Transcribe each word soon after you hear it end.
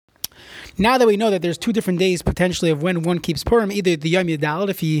Now that we know that there's two different days potentially of when one keeps Purim, either the Yom Yadalad,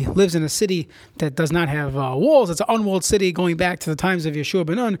 if he lives in a city that does not have walls, it's an unwalled city going back to the times of Yeshua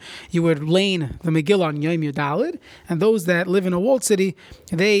ben Nun, you would lane the Megillah on Yom Yadalad, and those that live in a walled city,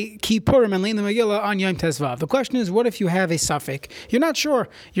 they keep Purim and lane the Megillah on Yom Tezvav. The question is, what if you have a suffix? You're not sure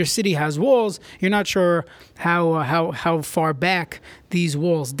your city has walls, you're not sure how far back these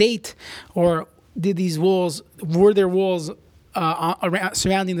walls date, or were there walls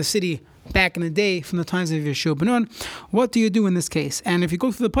surrounding the city back in the day from the times of Yeshua ben Nun? What do you do in this case? And if you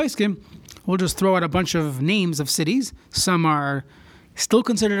go through the Poskim, we'll just throw out a bunch of names of cities. Some are still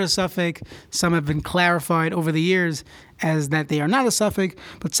considered a suffix. Some have been clarified over the years as that they are not a suffix.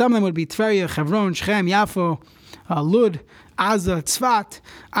 But some of them would be Tveria, Hebron, Shechem, Yafo, Lud, Aza, Tzfat,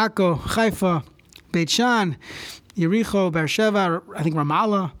 Akko, Haifa, Beit Shan, Yericho, Beersheba, I think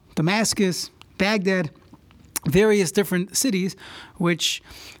Ramallah, Damascus, Baghdad, various different cities, which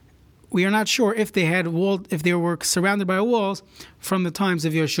we are not sure if they were surrounded by walls from the times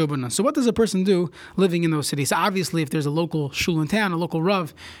of Yeshua ben Nun. So what does a person do living in those cities? Obviously, if there's a local shul in town, a local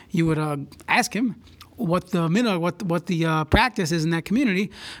rav, you would ask him what the minhag, what the practice is in that community.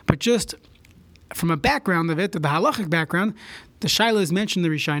 But just from a background of it, the halachic background, the shaila is mentioned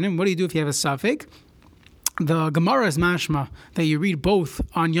in the Rishonim. What do you do if you have a suffix? The Gemara is mashma that you read both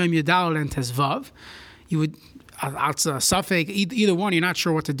on Yom Yadalad and Tezvav. You would, it's a suffix, either one, you're not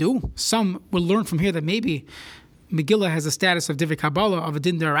sure what to do. Some will learn from here that maybe Megillah has a status of Divrei Kabbalah, of a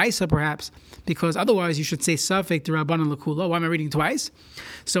Din D'Oraisa perhaps, because otherwise you should say suffix D'Rabbanan L'Kula. Why am I reading twice?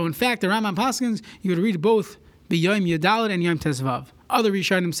 So in fact, the Rambam Paskins, you would read both B'Yom Yadalad and Yom Tezvav. Other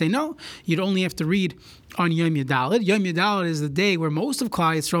Rishonim say no, you'd only have to read on Yom Yadalad. Yom Yadalad is the day where most of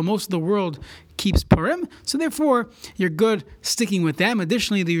Klal Yisrael, most of the world keeps Purim, so therefore you're good sticking with them.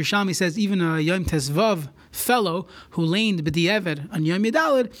 Additionally, the Yerushalmi says even a Yom Tezvav fellow who laned B'di'evet on Yom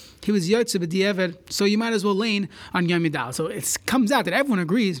Yadalad, he was Yotze B'di'evet, so you might as well lane on Yom Yadalad. So it comes out that everyone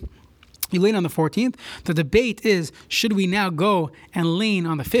agrees you lane on the 14th. The debate is, should we now go and lane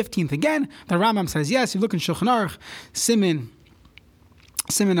on the 15th again? The Rambam says yes. You look in Shulchan Aruch, Siman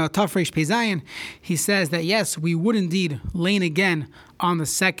Tafresh Pezayin, he says that yes, we would indeed lane again on the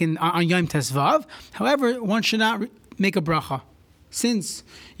second, on Yom Tezvav. However, one should not make a bracha. Since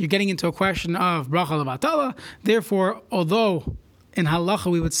you're getting into a question of bracha levatala, therefore, although in halacha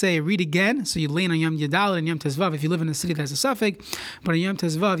we would say read again, so you lane on Yom Yadalad and Yom Tezvav if you live in a city that has a suffix, but on Yom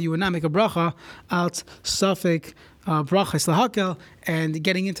Tezvav you would not make a bracha out suffix bracha slahakel, and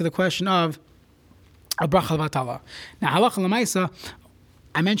getting into the question of a bracha levatala. Now halacha lemaisa,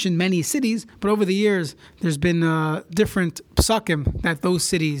 I mentioned many cities, but over the years there's been different psakim that those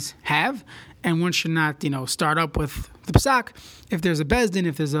cities have, and one should not, start up with the psak. If there's a bezdin,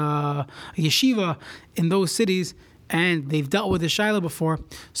 if there's a yeshiva in those cities, and they've dealt with the shaila before,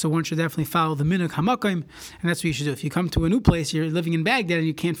 so one should definitely follow the minhag hamakim, and that's what you should do. If you come to a new place, you're living in Baghdad, and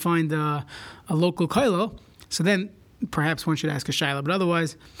you can't find a local koilo, so then perhaps one should ask a shaila, but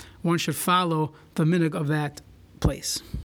otherwise one should follow the minhag of that place.